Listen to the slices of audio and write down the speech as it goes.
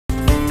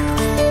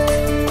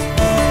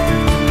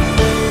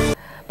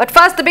But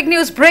first, the big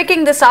news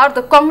breaking this hour.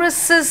 The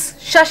Congress's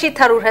Shashi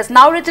Tharoor has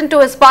now written to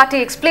his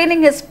party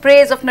explaining his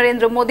praise of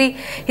Narendra Modi.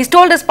 He's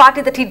told his party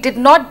that he did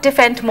not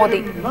defend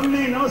Modi.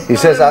 He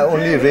says, I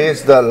only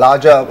raised the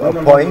larger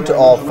point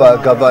of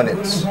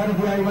governance.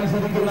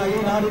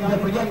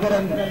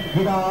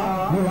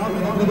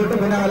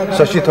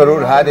 Shashi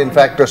Tharoor had in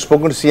fact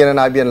spoken to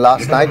CNN-IBN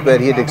last night, where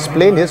he had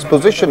explained his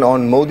position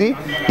on Modi.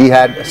 He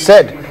had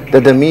said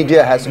that the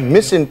media has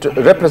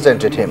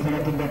misrepresented him.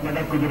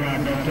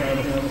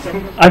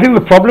 I think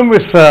the problem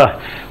with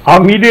our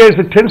media is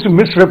it tends to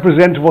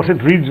misrepresent what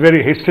it reads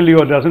very hastily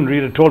or doesn't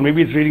read at all.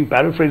 Maybe it's reading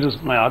paraphrases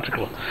of my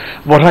article.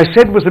 What I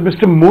said was that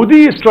Mr.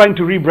 Modi is trying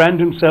to rebrand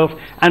himself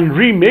and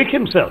remake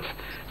himself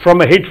from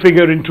a hate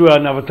figure into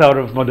an avatar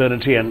of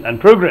modernity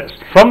and progress.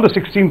 From the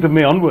 16th of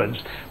May onwards,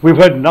 we've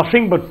heard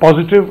nothing but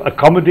positive,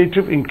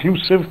 accommodative,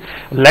 inclusive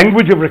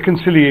language of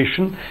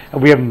reconciliation.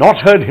 We have not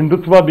heard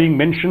Hindutva being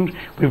mentioned.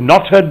 We've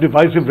not heard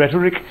divisive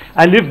rhetoric.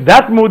 And if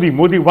that Modi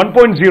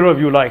 1.0 if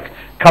you like,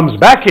 comes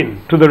back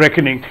into the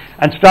reckoning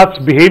and starts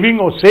behaving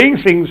or saying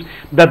things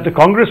that the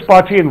Congress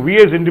party and we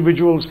as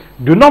individuals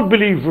do not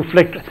believe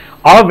reflect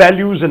our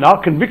values and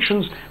our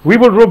convictions, we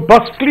will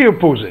robustly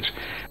oppose it.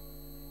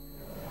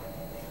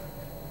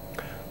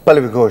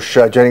 Pallavi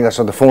Ghosh joining us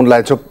on the phone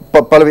line. So,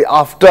 Pallavi,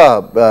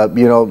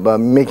 after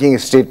making a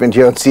statement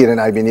here on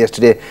CNN-IBN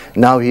yesterday,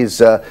 now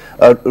he's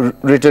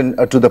written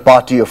to the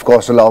party, of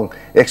course, along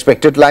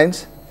expected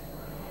lines.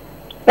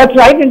 That's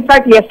right. In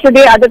fact,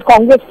 yesterday at the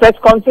Congress press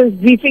conference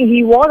briefing,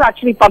 he was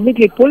actually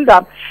publicly pulled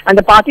up, and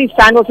the party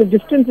stand also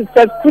distanced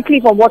itself quickly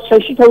from what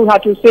Shashi Tharoor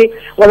had to say.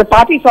 What the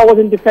party saw was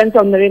in defense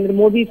of Narendra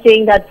Modi,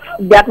 saying that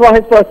were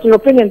his personal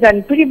opinions,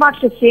 and pretty much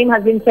the same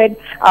has been said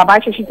by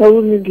Shashi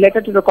Tharoor in his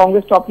letter to the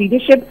Congress top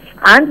leadership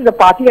and to the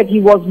party, that he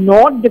was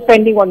not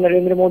defending what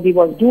Narendra Modi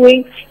was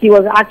doing. He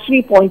was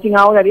actually pointing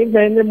out that if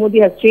Narendra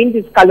Modi has changed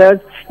his colors,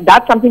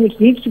 that's something which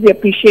needs to be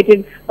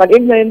appreciated. But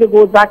if Narendra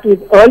goes back to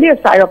his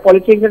earlier side of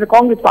politics, then the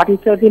Congress party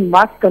certainly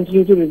must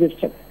continue to resist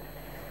him.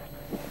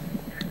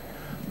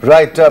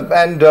 Right,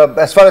 and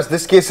as far as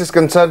this case is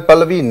concerned,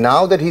 Pallavi,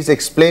 now that he's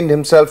explained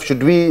himself,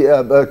 should we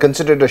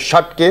consider it a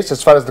shut case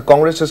as far as the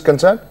Congress is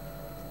concerned?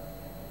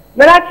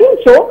 Well, I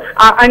think so.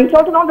 And it's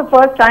also not the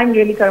first time,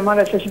 really, Karma,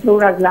 that Shashi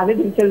Tharoor has landed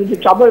himself into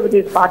trouble with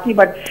his party.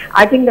 But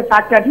I think the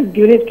fact that he's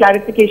given his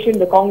clarification,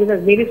 the Congress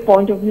has made his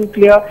point of view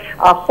clear,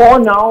 for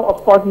now,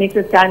 of course, makes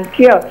his stand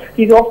clear.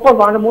 He's, of course,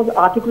 one of the most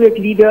articulate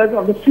leaders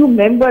of the few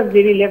members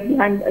really left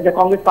behind the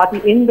Congress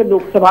party in the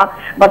Lok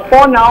Sabha. But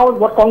for now,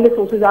 what Congress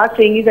sources are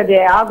saying is that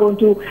they are going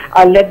to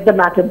let the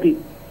matter be.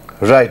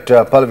 Right,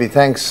 Pallavi,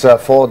 thanks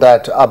for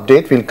that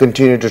update. We'll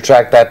continue to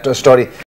track that story.